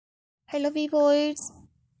Hello viewers,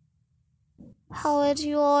 how are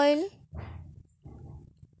you all?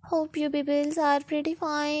 Hope you peoples are pretty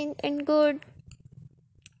fine and good.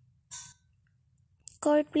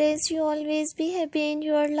 God bless you, always be happy in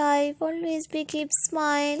your life, always be keep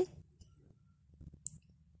smile.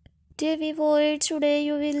 Dear viewers, today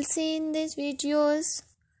you will see in these videos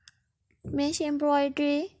mesh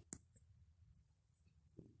embroidery,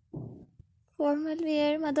 formal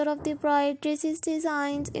wear, mother of the bride dresses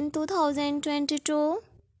designs in 2022.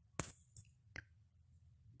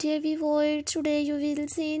 Dear viewers, today you will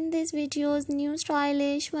see in these videos new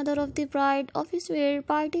stylish mother of the bride office wear,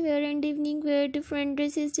 party wear and evening wear different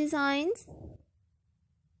dresses designs.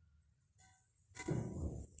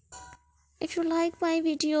 If you like my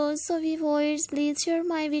videos, so viewers, please share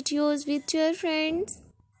my videos with your friends,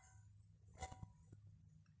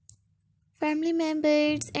 family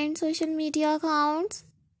members and social media accounts.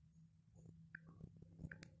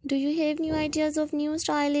 Do you have new ideas of new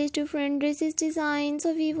stylish different dresses designs?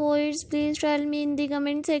 So viewers, please tell me in the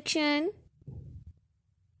comment section.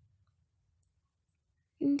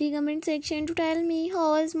 To tell me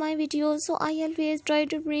how is my video. So I always try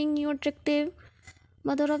to bring you attractive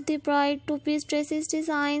mother of the bride two-piece dresses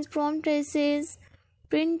designs, prom dresses,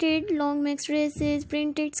 printed long mixed dresses,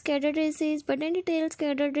 printed scattered dresses, button detailed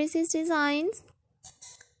scattered dresses designs.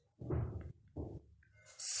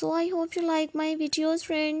 So I hope you like my videos,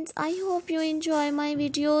 friends. I hope you enjoy my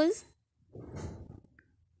videos.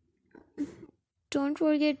 Don't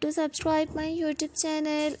forget to subscribe my YouTube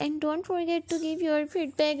channel and don't forget to give your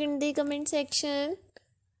feedback in the comment section.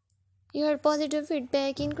 Your positive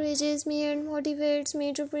feedback encourages me and motivates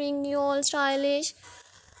me to bring you all stylish,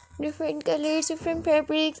 different colors, different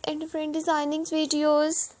fabrics and different designing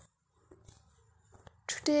videos.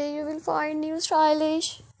 Today you will find new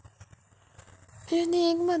stylish,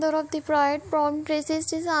 unique mother of the bride prom dresses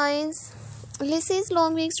designs, laces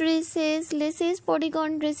long mixed dresses, laces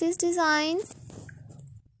bodycon dresses designs.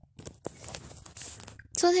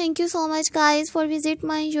 So thank you so much guys for visit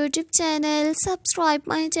my YouTube channel, subscribe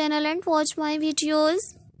my channel and watch my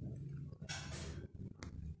videos.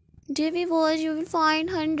 Dear viewers, you will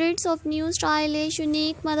find hundreds of new stylish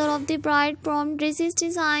unique mother of the bride prom dresses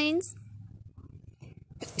designs.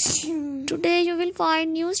 Today you will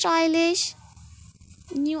find new stylish,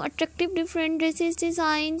 new attractive different dresses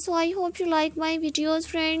designs. So I hope you like my videos,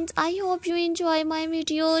 friends. I hope you enjoy my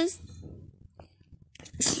videos.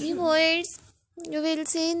 Viewers, you will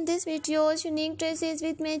see in this videos unique dresses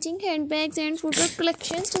with matching handbags and footwear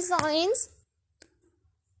collections designs.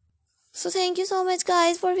 So thank you so much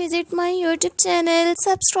guys for visit my YouTube channel,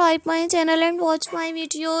 subscribe my channel and watch my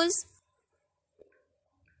videos.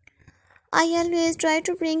 I always try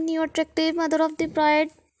to bring new attractive mother of the bride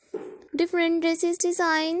different dresses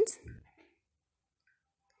designs.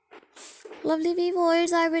 Lovely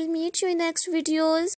viewers, I will meet you in next videos.